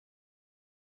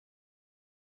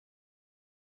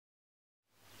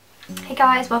Hey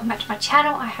guys, welcome back to my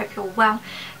channel. I hope you're well.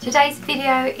 Today's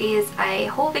video is a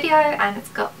haul video and it's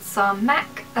got some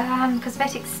MAC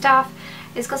cosmetic stuff,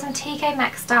 it's got some TK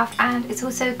Maxx stuff, and it's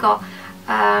also got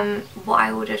what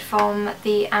I ordered from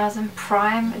the Amazon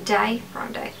Prime Day.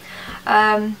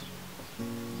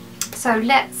 So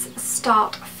let's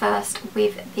start first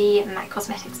with the MAC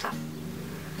cosmetic stuff.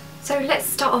 So let's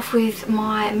start off with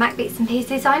my MAC bits and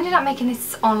pieces. I ended up making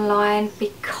this online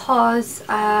because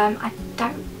I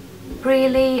don't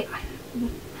really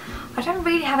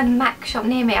have a MAC shop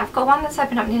near me. I've got one that's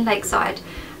opened up near Lakeside,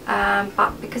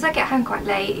 but because I get home quite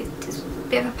late, it's a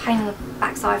bit of a pain in the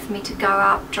backside for me to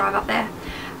drive up there.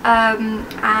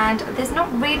 And there's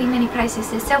not really many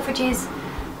places. There's Selfridges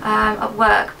at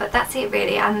work, but that's it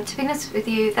really, and to be honest with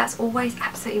you, that's always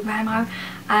absolutely ramo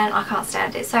and I can't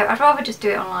stand it, so I'd rather just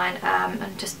do it online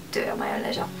and just do it on my own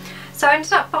leisure. So I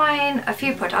ended up buying a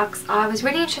few products. I was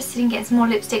really interested in getting some more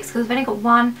lipsticks because I've only got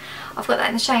one. I've got that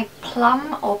in the shade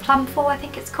Plum, or Plumful I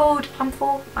think it's called.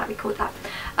 Plumful, might be called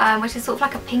that, which is sort of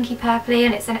like a pinky purpley,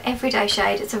 and it's an everyday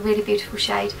shade. It's a really beautiful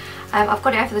shade. I've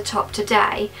got it over the top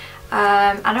today,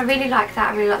 and I really like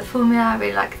that. I really like the formula, I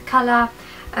really like the colour,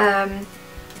 and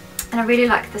I really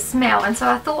like the smell, and so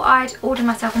I thought I'd order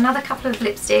myself another couple of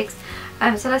lipsticks.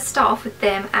 So let's start off with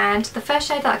them, and the first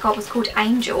shade that I got was called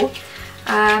Angel,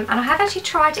 and I have actually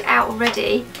tried it out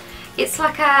already. It's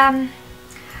like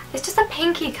it's just a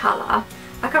pinky colour,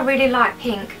 like a really light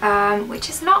pink, which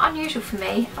is not unusual for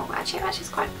me. Oh, actually it matches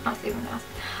quite nicely with us.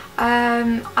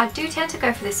 I do tend to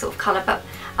go for this sort of colour, but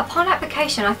upon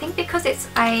application, I think because it's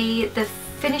the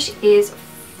finish is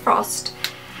frost,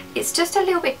 it's just a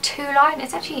little bit too light, and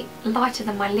it's actually lighter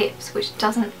than my lips, which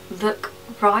doesn't look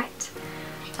right.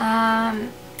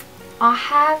 I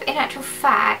have, in actual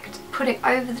fact, put it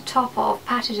over the top of,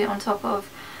 patted it on top of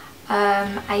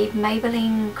a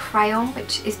Maybelline Crayon,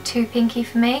 which is too pinky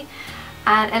for me,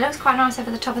 and it looks quite nice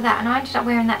over the top of that, and I ended up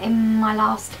wearing that in my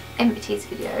last empties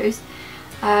videos.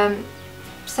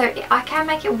 So I can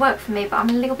make it work for me, but I'm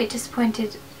a little bit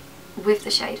disappointed with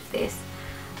the shade of this.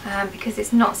 Because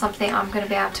it's not something I'm going to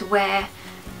be able to wear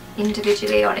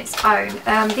individually on its own.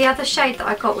 The other shade that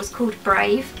I got was called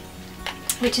Brave,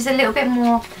 which is a little bit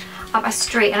more up my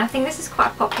street, and I think this is quite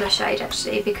a popular shade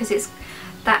actually because it's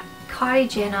that Kylie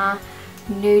Jenner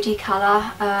nudie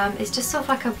colour. It's just sort of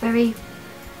like a very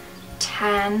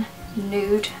tan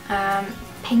nude,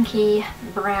 pinky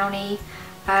browny,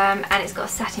 and it's got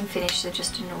a satin finish, so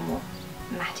just a normal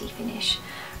matte finish.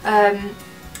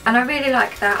 And I really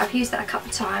like that. I've used that a couple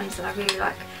of times and I really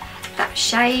like that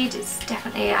shade. It's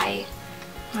definitely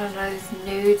one of those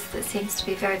nudes that seems to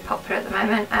be very popular at the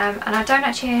moment, and I don't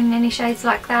actually own any shades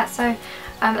like that, so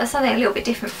that's something a little bit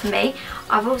different for me.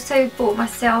 I've also bought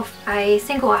myself a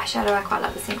single eyeshadow. I quite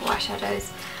like the single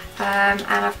eyeshadows, and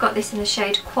I've got this in the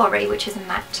shade Quarry, which is a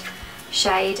matte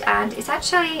shade, and it's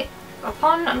actually,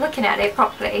 upon looking at it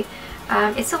properly,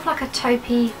 it's sort of like a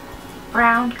taupey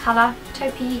brown colour,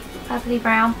 taupey purpley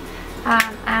brown,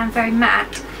 and very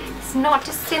matte. It's not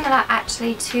dissimilar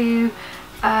actually to,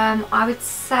 I would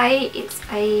say it's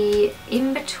a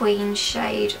in-between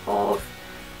shade of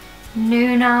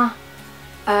Nuna,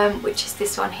 which is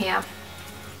this one here,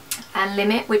 and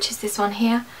Limit, which is this one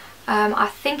here. I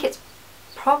think it's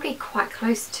probably quite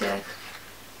close to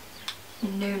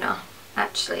Nuna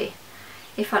actually,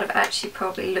 if I'd have actually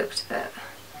probably looked at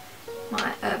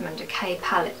my Urban Decay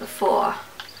palette before.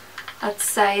 I'd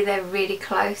say they're really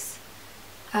close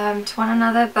to one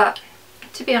another, but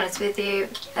to be honest with you,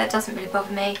 that doesn't really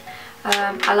bother me.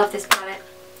 I love this palette.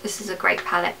 This is a great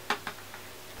palette,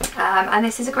 and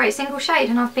this is a great single shade,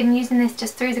 and I've been using this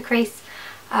just through the crease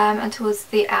and towards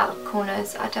the outer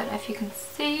corners. I don't know if you can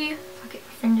see, if I get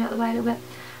my fringe out of the way a little bit,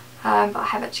 but I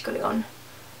have actually got it on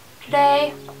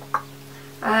today.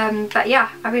 But yeah,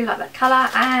 I really like that colour,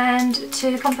 and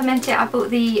to complement it I bought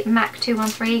the MAC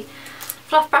 213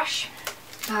 fluff brush,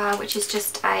 which is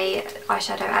just a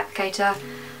eyeshadow applicator,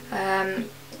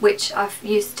 which I've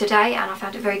used today and I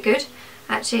found it very good.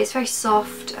 Actually it's very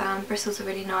soft, bristles are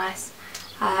really nice,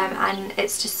 and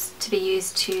it's just to be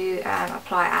used to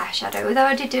apply eyeshadow, although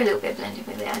I did do a little bit of blending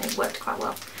with it and it worked quite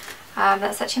well.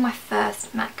 That's actually my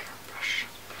first MAC brush.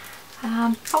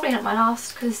 Probably not my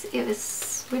last because it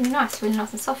was really nice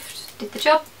and soft, did the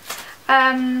job.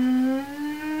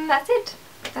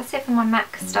 That's it for my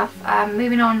MAC stuff.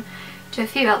 Moving on to a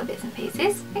few other bits and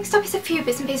pieces. Next up is a few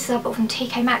bits and pieces I bought from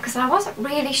TK Maxx, because I wasn't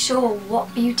really sure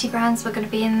what beauty brands were going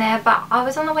to be in there, but I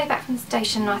was on the way back from the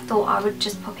station and I thought I would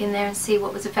just pop in there and see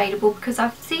what was available, because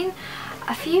I've seen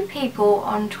a few people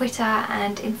on Twitter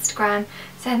and Instagram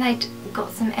saying they'd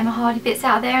got some Emma Hardy bits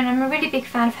out there, and I'm a really big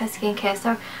fan of her skincare,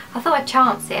 so I thought I'd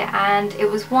chance it. And it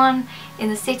was one in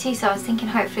the city, so I was thinking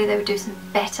hopefully they would do some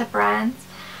better brands.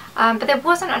 But there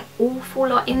wasn't an awful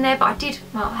lot in there, but I did,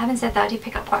 well, having said that, I did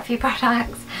pick up quite a few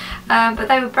products. But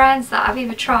they were brands that I've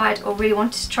either tried or really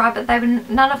wanted to try, but they were,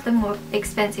 none of them were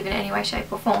expensive in any way,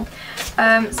 shape or form.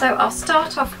 So I'll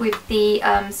start off with the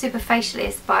Super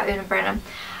Facialist by Una Brennan,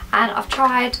 and I've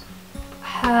tried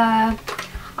her,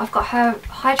 I've got her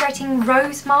Hydrating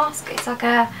Rose Mask. It's like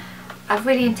a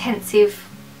really intensive,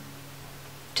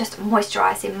 just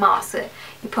moisturising mask that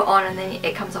you put on and then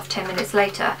it comes off 10 minutes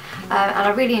later, and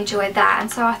I really enjoyed that, and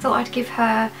so I thought I'd give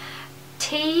her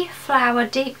Tea Flower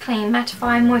Deep Clean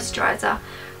Mattifying Moisturiser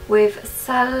with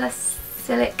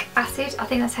salicylic acid, I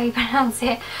think that's how you pronounce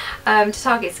it, to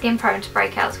target skin prone to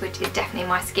breakouts, which is definitely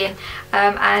my skin,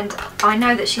 and I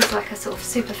know that she's like a sort of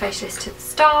super facialist to the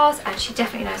stars, and she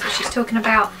definitely knows what she's talking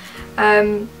about,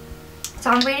 so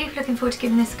I'm really looking forward to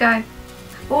giving this a go.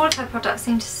 All of her products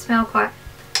seem to smell quite,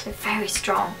 they're very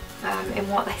strong in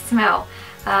what they smell.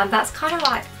 That's kind of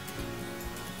like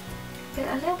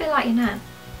a little bit like your nan,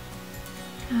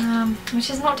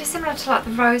 which is not dissimilar to like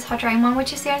the Rose Hydrating one,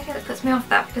 which is the only thing that puts me off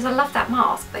that, because I love that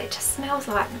mask, but it just smells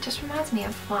like, it just reminds me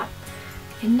of like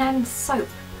your nan's soap,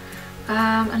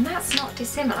 and that's not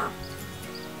dissimilar.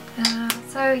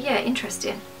 So yeah,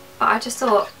 interesting. But I just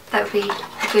thought that would be a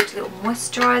good little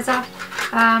moisturiser.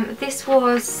 This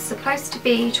was supposed to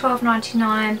be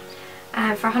 £12.99,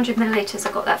 and for 100 millilitres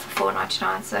I got that for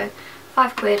 £4.99, so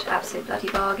 £5, absolute bloody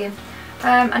bargain.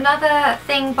 Another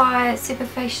thing by Super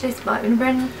Facialist by Una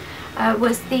Brennan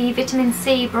was the Vitamin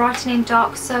C Brightening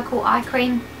Dark Circle Eye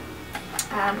Cream.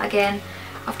 Again,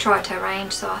 I've tried her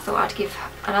range, so I thought I'd give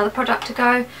another product a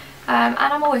go. And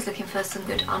I'm always looking for some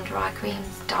good under eye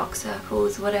creams, dark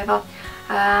circles, whatever.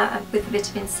 With the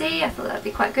Vitamin C, I thought that'd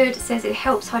be quite good. It says it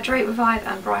helps hydrate, revive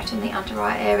and brighten the under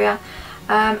eye area.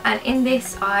 And in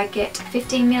this I get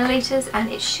 15 millilitres, and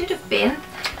it should have been,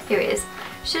 here it is,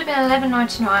 should have been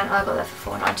 £11.99, I got that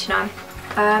for £4.99.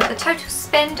 The total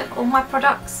spend of all my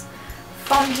products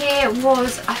from here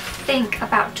was, I think,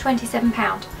 about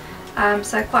 £27.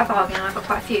 So quite a bargain, and I got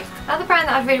quite a few. Another brand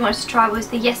that I really wanted to try was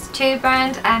the Yes To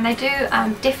brand, and they do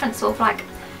different sort of like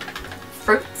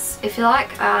fruits, if you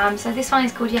like. So this one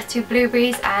is called Yes To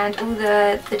Blueberries, and all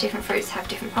the different fruits have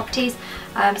different properties.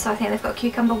 So I think they've got a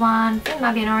cucumber one, I think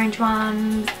maybe an orange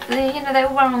one, you know, they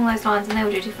all run along those lines and they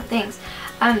all do different things.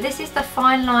 This is the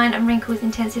Fine Line and Wrinkles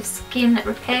Intensive Skin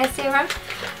Repair Serum,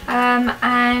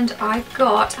 and I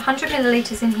got 100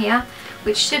 millilitres in here,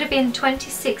 which should have been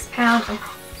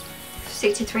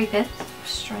 £26.63,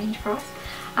 strange price,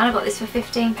 and I got this for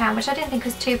 £15, which I didn't think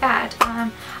was too bad.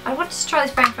 I wanted to try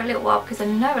this brand for a little while because I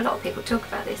know a lot of people talk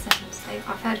about this and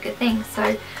I've heard good things,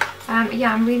 so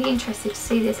yeah, I'm really interested to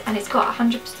see this, and it's got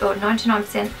 100% or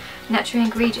 99% natural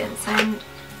ingredients, and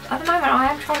at the moment I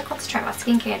am trying to concentrate my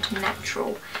skincare into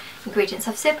natural ingredients.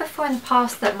 I've said before in the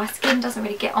past that my skin doesn't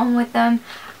really get on with them,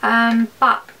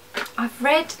 but I've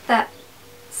read that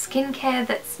skincare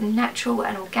that's natural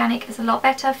and organic is a lot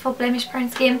better for blemish prone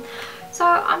skin, so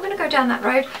I'm going to go down that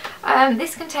road.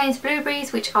 This contains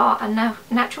blueberries, which are a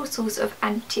natural source of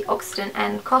antioxidant,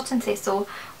 and cotton thistle,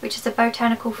 which is a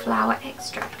botanical flower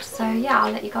extract. So yeah,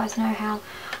 I'll let you guys know how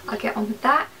I get on with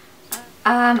that.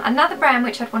 Another brand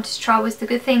which I'd wanted to try was the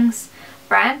Good Things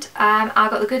brand. I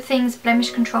got the Good Things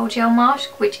Blemish Control Gel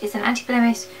Mask, which is an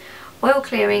anti-blemish, oil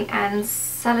clearing and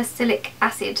salicylic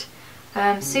acid,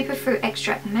 superfruit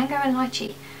extract, mango and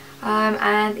lychee.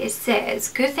 And it says,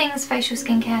 Good Things facial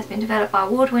skincare has been developed by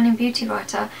award-winning beauty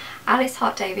writer Alice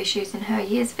Hart Davis using her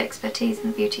years of expertise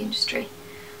in the beauty industry.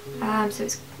 So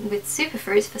it's with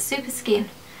superfruits for super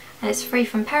skin, and it's free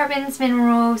from parabens,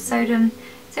 mineral oil, sodium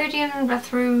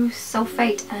lathru,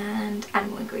 sulfate and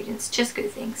animal ingredients. Just good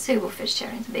things, suitable for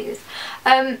vegetarians and vegans.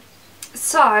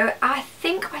 So I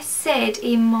think I said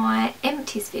in my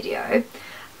empties video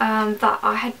that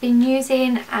I had been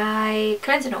using a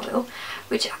cleansing oil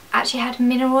which actually had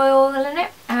mineral oil in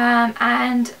it,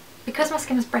 and because my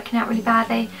skin was breaking out really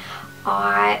badly,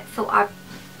 I thought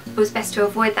it was best to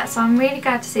avoid that. So I'm really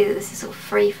glad to see that this is sort of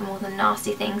free from all the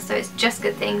nasty things, so it's just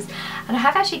good things. And I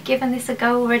have actually given this a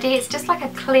go already. It's just like a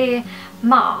clear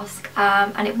mask,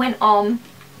 and it went on,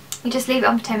 you just leave it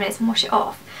on for 10 minutes and wash it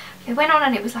off. It went on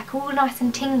and it was like all nice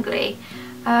and tingly,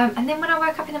 and then when I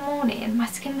woke up in the morning my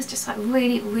skin was just like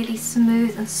really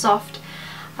smooth and soft.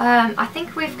 I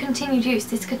think with continued use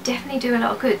this could definitely do a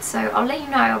lot of good, so I'll let you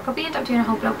know. I'll probably end up doing a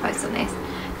whole blog post on this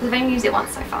because I've only used it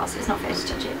once so far, so it's not fair to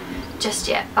judge it just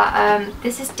yet. But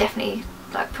this is definitely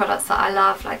like products that I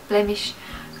love, like Blemish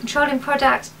controlling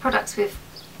products with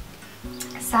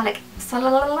salicylic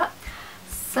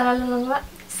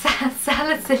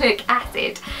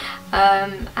acid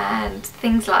and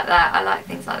things like that. I like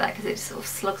things like that because it sort of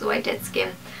slugs away dead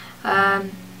skin.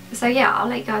 So yeah, I'll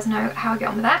let you guys know how I get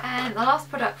on with that. And the last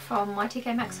product from my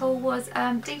TK Maxx haul was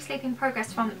Deep Sleep in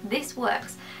Progress from This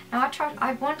Works. Now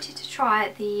I wanted to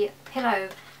try the pillow,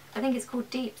 I think it's called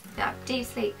Deep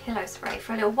Sleep Pillow Spray,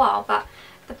 for a little while, but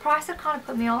the price had kind of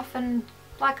put me off, and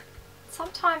like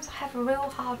sometimes I have a real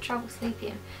hard trouble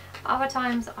sleeping. Other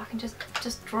times I can just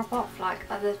drop off like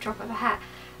at the drop of a hat.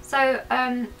 So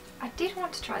I did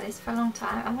want to try this for a long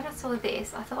time, and when I saw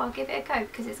this I thought I'll give it a go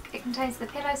because it contains the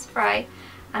pillow spray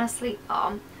and a sleep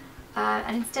balm,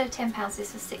 and instead of £10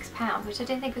 this was £6, which I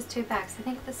didn't think was too bad because I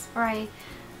think the spray,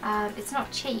 it's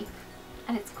not cheap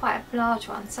and it's quite a large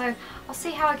one. So I'll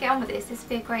see how I get on with this. This will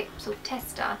be a great sort of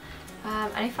tester,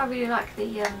 and if I really like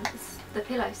the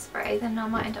pillow spray, then I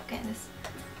might end up getting this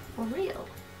for real.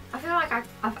 I feel like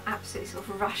I've absolutely sort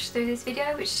of rushed through this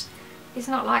video, which is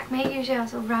not like me. Usually I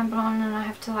sort of ramble on and I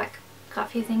have to like cut a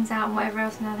few things out and whatever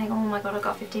else, and I think, oh my god, I've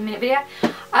got a 15-minute video.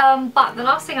 But the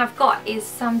last thing I've got is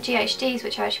some GHDs,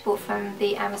 which I actually bought from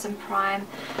the Amazon Prime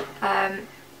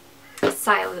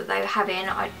sale that they were having.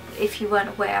 If you weren't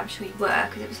aware, I'm sure you were,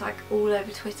 because it was like all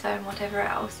over Twitter and whatever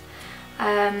else.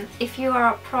 If you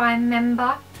are a Prime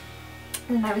member,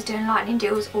 then they was doing lightning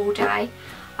deals all day,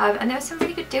 and there were some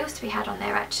really good deals to be had on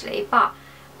there actually, but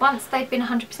once they'd been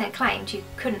 100% claimed you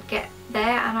couldn't get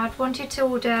there, and I'd wanted to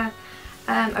order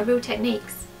a Real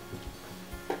Techniques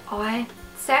eye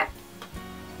set,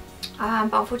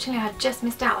 but unfortunately I just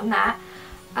missed out on that.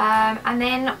 And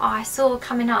then I saw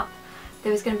coming up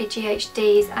there was going to be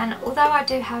GHDs, and although I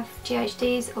do have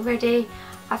GHDs already,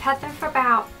 I've had them for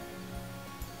about,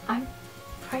 I'm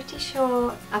pretty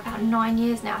sure, about 9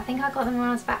 years now. I think I got them when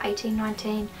I was about 18,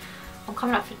 19. I'm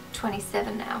coming up for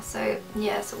 27 now, so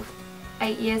yeah, sort of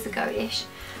 8 years ago-ish.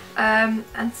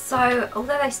 And so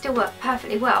although they still work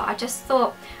perfectly well, I just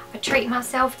thought I'd treat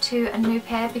myself to a new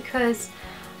pair because,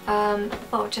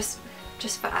 well, just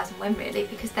for as and when really,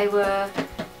 because they were,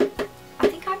 I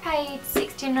think I paid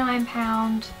 £69.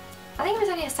 I think it was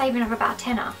only a saving of about a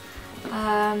tenner,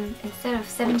 instead of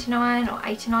 79 or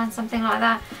 89, something like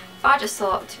that. But I just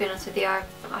thought, to be honest with you, I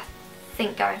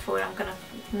think going forward I'm going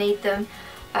to need them.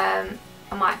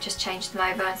 I might just change them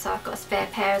over, and so I've got a spare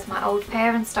pair as my old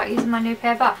pair and start using my new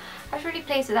pair. But I was really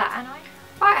pleased with that, and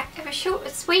right, it was short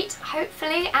but sweet,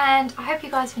 hopefully, and I hope you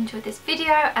guys have enjoyed this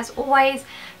video. As always,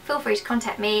 feel free to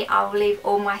contact me. I will leave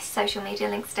all my social media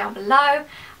links down below.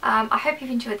 I hope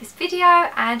you've enjoyed this video,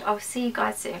 and I'll see you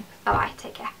guys soon. Bye bye,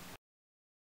 take care.